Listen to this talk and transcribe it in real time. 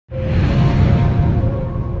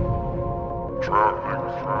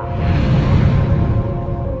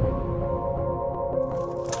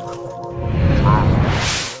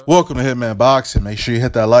Welcome to Hitman Boxing. Make sure you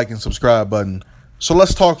hit that like and subscribe button. So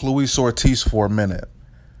let's talk Luis Ortiz for a minute.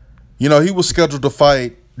 You know, he was scheduled to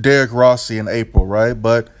fight Derek Rossi in April, right?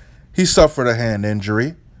 But he suffered a hand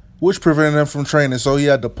injury, which prevented him from training, so he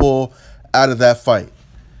had to pull out of that fight.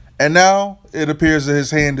 And now it appears that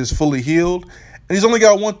his hand is fully healed, and he's only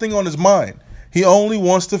got one thing on his mind. He only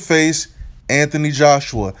wants to face Anthony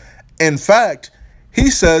Joshua. In fact, he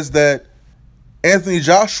says that Anthony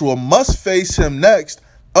Joshua must face him next.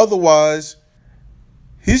 Otherwise,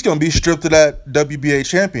 he's going to be stripped of that WBA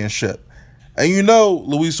championship. And you know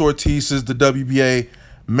Luis Ortiz is the WBA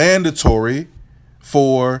mandatory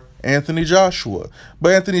for Anthony Joshua.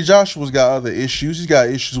 But Anthony Joshua's got other issues. He's got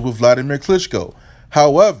issues with Vladimir Klitschko.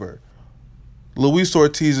 However, Luis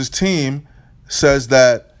Ortiz's team says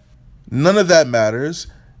that none of that matters,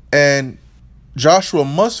 and Joshua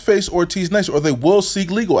must face Ortiz next or they will seek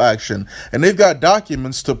legal action. And they've got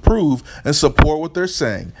documents to prove and support what they're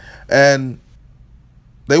saying. And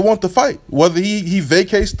they want the fight. Whether he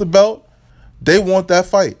vacates the belt, they want that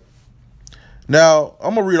fight. Now,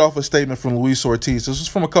 I'm going to read off a statement from Luis Ortiz. This was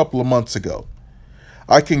from a couple of months ago.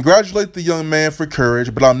 I congratulate the young man for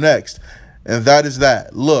courage, but I'm next. And that is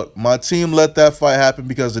that. Look, my team let that fight happen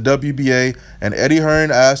because the WBA and Eddie Hearn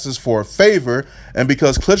asked us for a favor and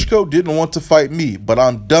because Klitschko didn't want to fight me. But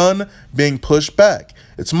I'm done being pushed back.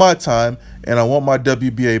 It's my time, and I want my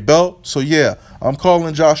WBA belt. So, yeah, I'm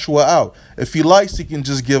calling Joshua out. If he likes, he can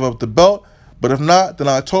just give up the belt. But if not, then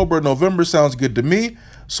October or November sounds good to me.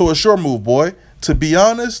 So it's your move, boy. To be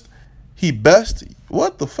honest, he best...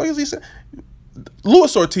 What the fuck is he saying?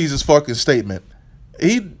 Luis Ortiz's fucking statement.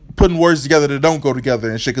 He putting words together that don't go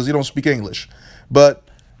together and shit because he don't speak English. But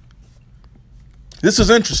this is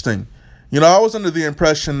interesting. You know, I was under the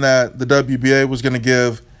impression that the WBA was going to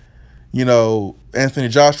give, you know, Anthony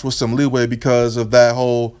Joshua some leeway because of that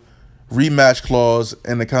whole rematch clause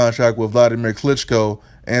in the contract with Vladimir Klitschko,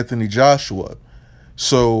 Anthony Joshua.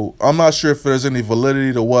 So I'm not sure if there's any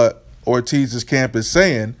validity to what Ortiz's camp is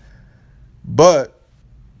saying, but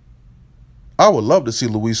I would love to see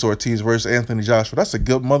Luis Ortiz versus Anthony Joshua. That's a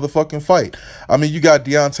good motherfucking fight. I mean, you got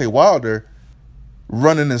Deontay Wilder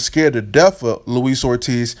running and scared to death of Luis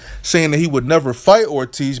Ortiz, saying that he would never fight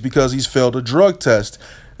Ortiz because he's failed a drug test.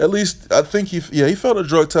 At least, I think he failed a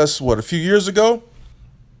drug test, what, a few years ago?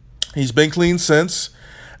 He's been clean since.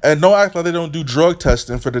 And don't act like they don't do drug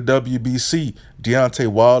testing for the WBC, Deontay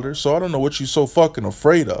Wilder. So I don't know what you're so fucking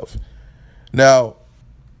afraid of. Now,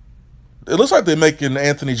 it looks like they're making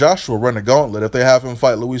Anthony Joshua run a gauntlet if they have him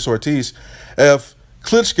fight Luis Ortiz. If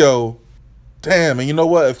Klitschko, damn, and you know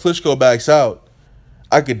what? If Klitschko backs out,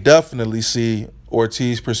 I could definitely see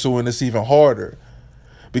Ortiz pursuing this even harder.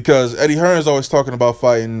 Because Eddie Hearn is always talking about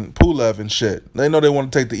fighting Pulev and shit. They know they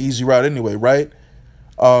want to take the easy route anyway, right?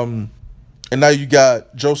 And now you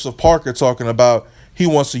got Joseph Parker talking about he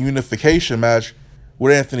wants a unification match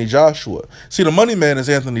with Anthony Joshua. See, the money man is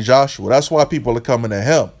Anthony Joshua. That's why people are coming at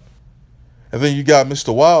him. And then you got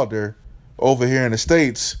Mr. Wilder over here in the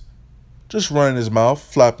States just running his mouth,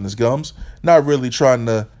 flapping his gums, not really trying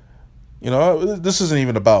to, you know, this isn't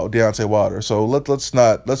even about Deontay Wilder. So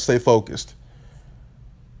let's stay focused.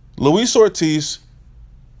 Luis Ortiz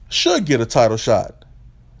should get a title shot.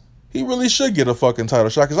 He really should get a fucking title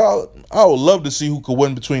shot because I would love to see who could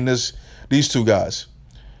win between these two guys.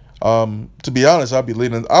 To be honest, I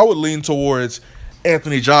would lean towards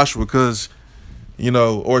Anthony Joshua because, you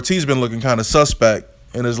know, Ortiz been looking kind of suspect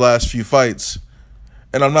in his last few fights.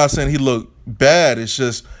 And I'm not saying he looked bad. It's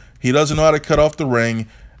just he doesn't know how to cut off the ring,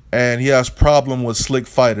 and he has problem with slick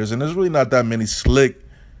fighters. And there's really not that many slick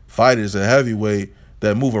fighters at heavyweight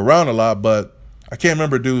that move around a lot. But I can't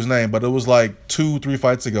remember dude's name, but it was like 2-3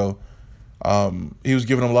 fights ago. He was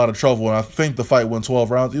giving him a lot of trouble, and I think the fight went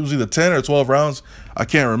 12 rounds. It was either 10 or 12 rounds. I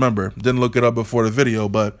can't remember. Didn't look it up before the video,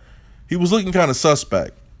 but he was looking kind of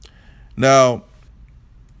suspect. Now,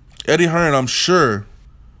 Eddie Hearn, I'm sure,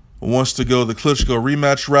 wants to go the Klitschko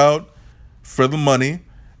rematch route for the money,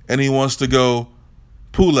 and he wants to go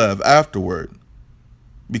Pulev afterward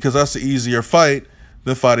because that's the easier fight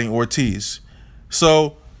than fighting Ortiz.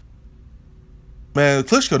 So, man,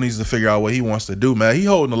 Klitschko needs to figure out what he wants to do, man. He's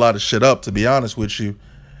holding a lot of shit up, to be honest with you.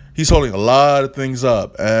 He's holding a lot of things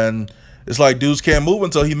up, and it's like dudes can't move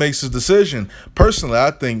until he makes his decision. Personally,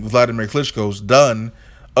 I think Vladimir Klitschko's done.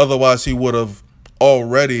 Otherwise, he would have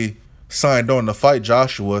already signed on to fight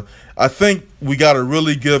Joshua. I think we got a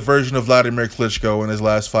really good version of Vladimir Klitschko in his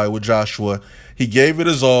last fight with Joshua. He gave it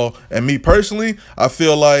his all, and me personally, I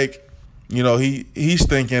feel like, you know, he's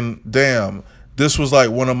thinking, damn, this is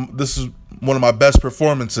one of my best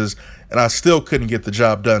performances, and I still couldn't get the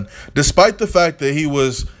job done, despite the fact that he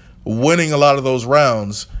was winning a lot of those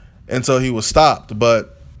rounds. until he was stopped.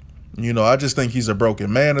 But, you know, I just think he's a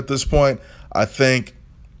broken man at this point. I think,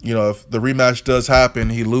 you know, if the rematch does happen,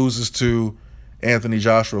 he loses to Anthony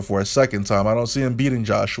Joshua for a second time. I don't see him beating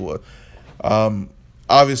Joshua.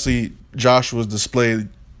 Obviously, Joshua's displayed,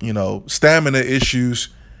 you know, stamina issues,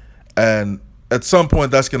 and at some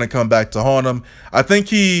point that's going to come back to haunt him. I think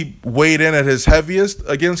he weighed in at his heaviest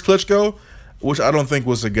against Klitschko, which I don't think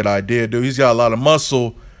was a good idea, dude. He's got a lot of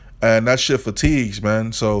muscle, and that shit fatigues,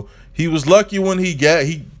 man. So he was lucky when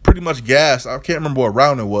he pretty much gassed. I can't remember what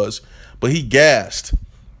round it was, but he gassed.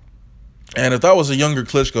 And if that was a younger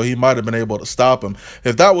Klitschko, he might have been able to stop him.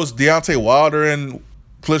 If that was Deontay Wilder in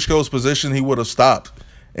Klitschko's position, he would have stopped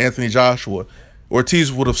Anthony Joshua. Ortiz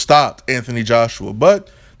would have stopped Anthony Joshua. But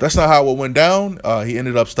that's not how it went down. He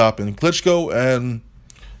ended up stopping Klitschko, and,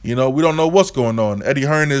 you know, we don't know what's going on. Eddie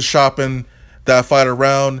Hearn is shopping that fight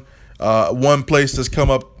around. One place that's come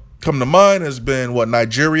to mind has been,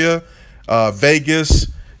 Nigeria, Vegas.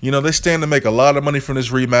 You know, they stand to make a lot of money from this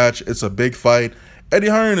rematch. It's a big fight. Eddie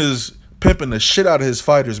Hearn is pimping the shit out of his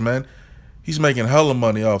fighters, man. He's making hella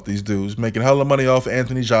money off these dudes. Making hella money off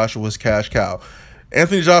Anthony Joshua's cash cow.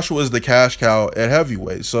 Anthony Joshua is the cash cow at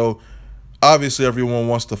heavyweight. So, obviously, everyone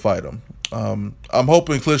wants to fight him. I'm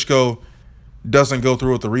hoping Klitschko doesn't go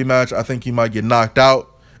through with the rematch. I think he might get knocked out.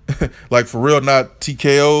 Like, for real, not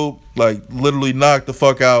TKO. Like, literally knocked the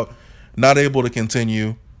fuck out. Not able to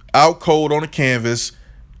continue. Out cold on the canvas.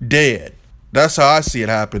 Dead. That's how I see it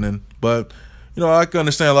happening. But, you know, I can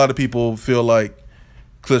understand a lot of people feel like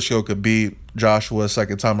Klitschko could beat Joshua a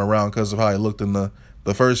second time around because of how he looked in the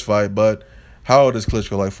first fight. But how old is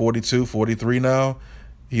Klitschko? Like 42, 43 now?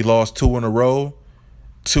 He lost 2 in a row.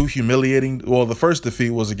 2 humiliating. Well, the first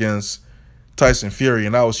defeat was against Tyson Fury,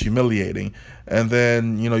 and that was humiliating. And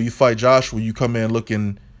then, you know, you fight Joshua, you come in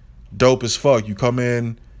looking dope as fuck. You come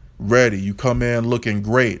in ready. You come in looking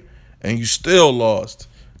great. And you still lost.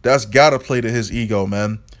 That's got to play to his ego,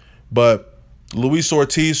 man. But Luis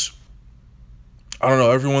Ortiz, I don't know.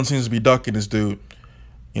 Everyone seems to be ducking this dude.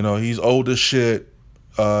 You know, he's old as shit.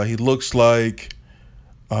 He looks like,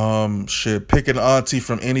 pick an auntie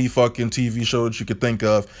from any fucking TV show that you could think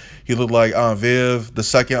of. He looked like Aunt Viv, the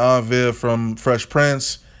second Aunt Viv from Fresh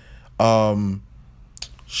Prince. Anybody's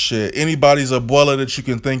abuela that you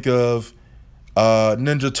can think of.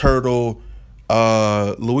 Ninja Turtle.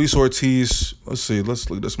 Luis Ortiz. Let's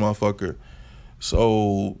look at this motherfucker.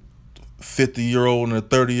 So 50-year-old and a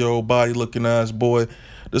 30-year-old body looking ass boy.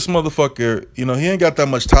 This motherfucker, you know, he ain't got that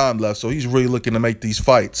much time left, so he's really looking to make these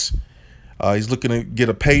fights. He's looking to get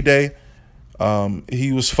a payday.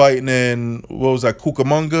 He was fighting in, what was that,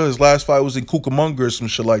 Cucamonga? His last fight was in Cucamonga or some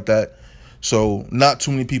shit like that. So not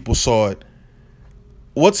too many people saw it.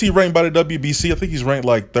 What's he ranked by the WBC? I think he's ranked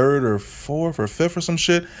like 3rd or 4th or 5th or some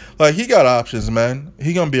shit. Like, he got options, man.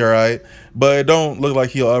 He gonna be all right. But it don't look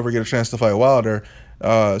like he'll ever get a chance to fight Wilder.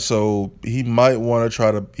 So he might want to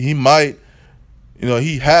try to, he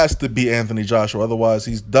has to beat Anthony Joshua. Otherwise,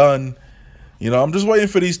 he's done. You know, I'm just waiting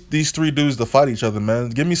for these 3 dudes to fight each other, man.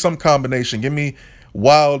 Give me some combination. Give me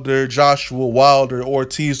Wilder, Joshua, Wilder,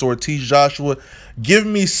 Ortiz, Ortiz, Joshua. Give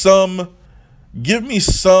me some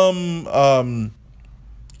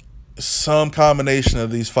combination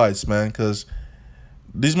of these fights, man, because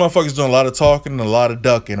these motherfuckers doing a lot of talking and a lot of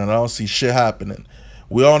ducking, and I don't see shit happening.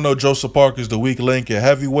 We all know Joseph Parker's the weak link at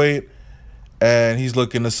heavyweight, and he's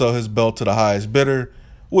looking to sell his belt to the highest bidder,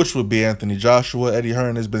 which would be Anthony Joshua. Eddie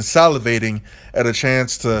Hearn has been salivating at a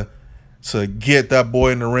chance to get that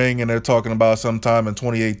boy in the ring, and they're talking about sometime in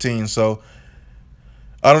 2018. So,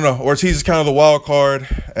 I don't know. Ortiz is kind of the wild card,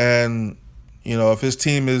 and, you know, if his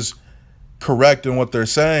team is correct in what they're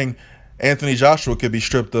saying, Anthony Joshua could be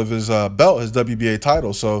stripped of his belt, his WBA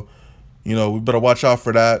title. So, you know, we better watch out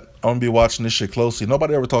for that. I'm going to be watching this shit closely.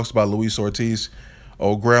 Nobody ever talks about Luis Ortiz.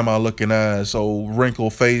 Old grandma looking ass, old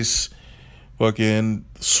wrinkle face, fucking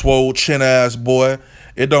swole chin ass boy.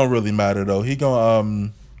 It don't really matter though. He'll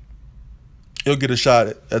get a shot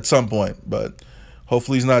at some point, but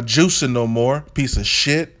hopefully he's not juicing no more. Piece of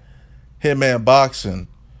shit. Hitman Boxing.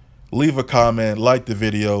 Leave a comment, like the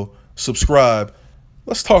video, subscribe.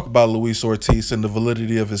 Let's talk about Luis Ortiz and the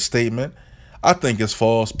validity of his statement. I think it's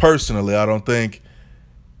false. Personally, I don't think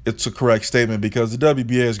it's a correct statement because the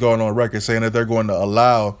WBA is going on record saying that they were going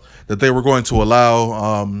to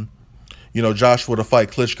allow, you know, Joshua to fight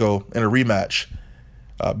Klitschko in a rematch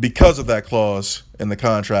because of that clause in the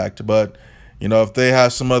contract. But, you know, if they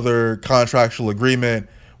have some other contractual agreement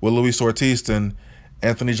with Luis Ortiz, then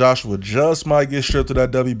Anthony Joshua just might get stripped of that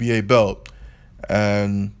WBA belt.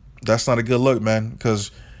 And that's not a good look, man, because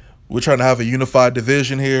we're trying to have a unified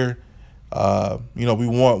division here. You know, we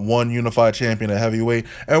want one unified champion at heavyweight,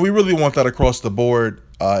 and we really want that across the board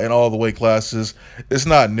in all the weight classes. It's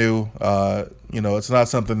not new. You know, it's not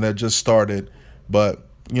something that just started, but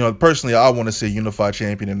you know, personally, I want to see a unified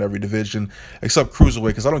champion in every division except cruiserweight,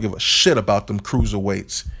 because I don't give a shit about them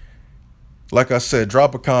cruiserweights. Like I said,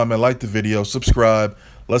 drop a comment, like the video, subscribe.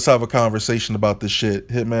 Let's have a conversation about this shit.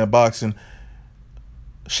 Hitman Boxing.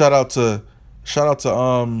 Shout out to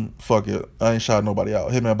fuck it. I ain't shouting nobody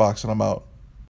out. Hitman Boxing, I'm out.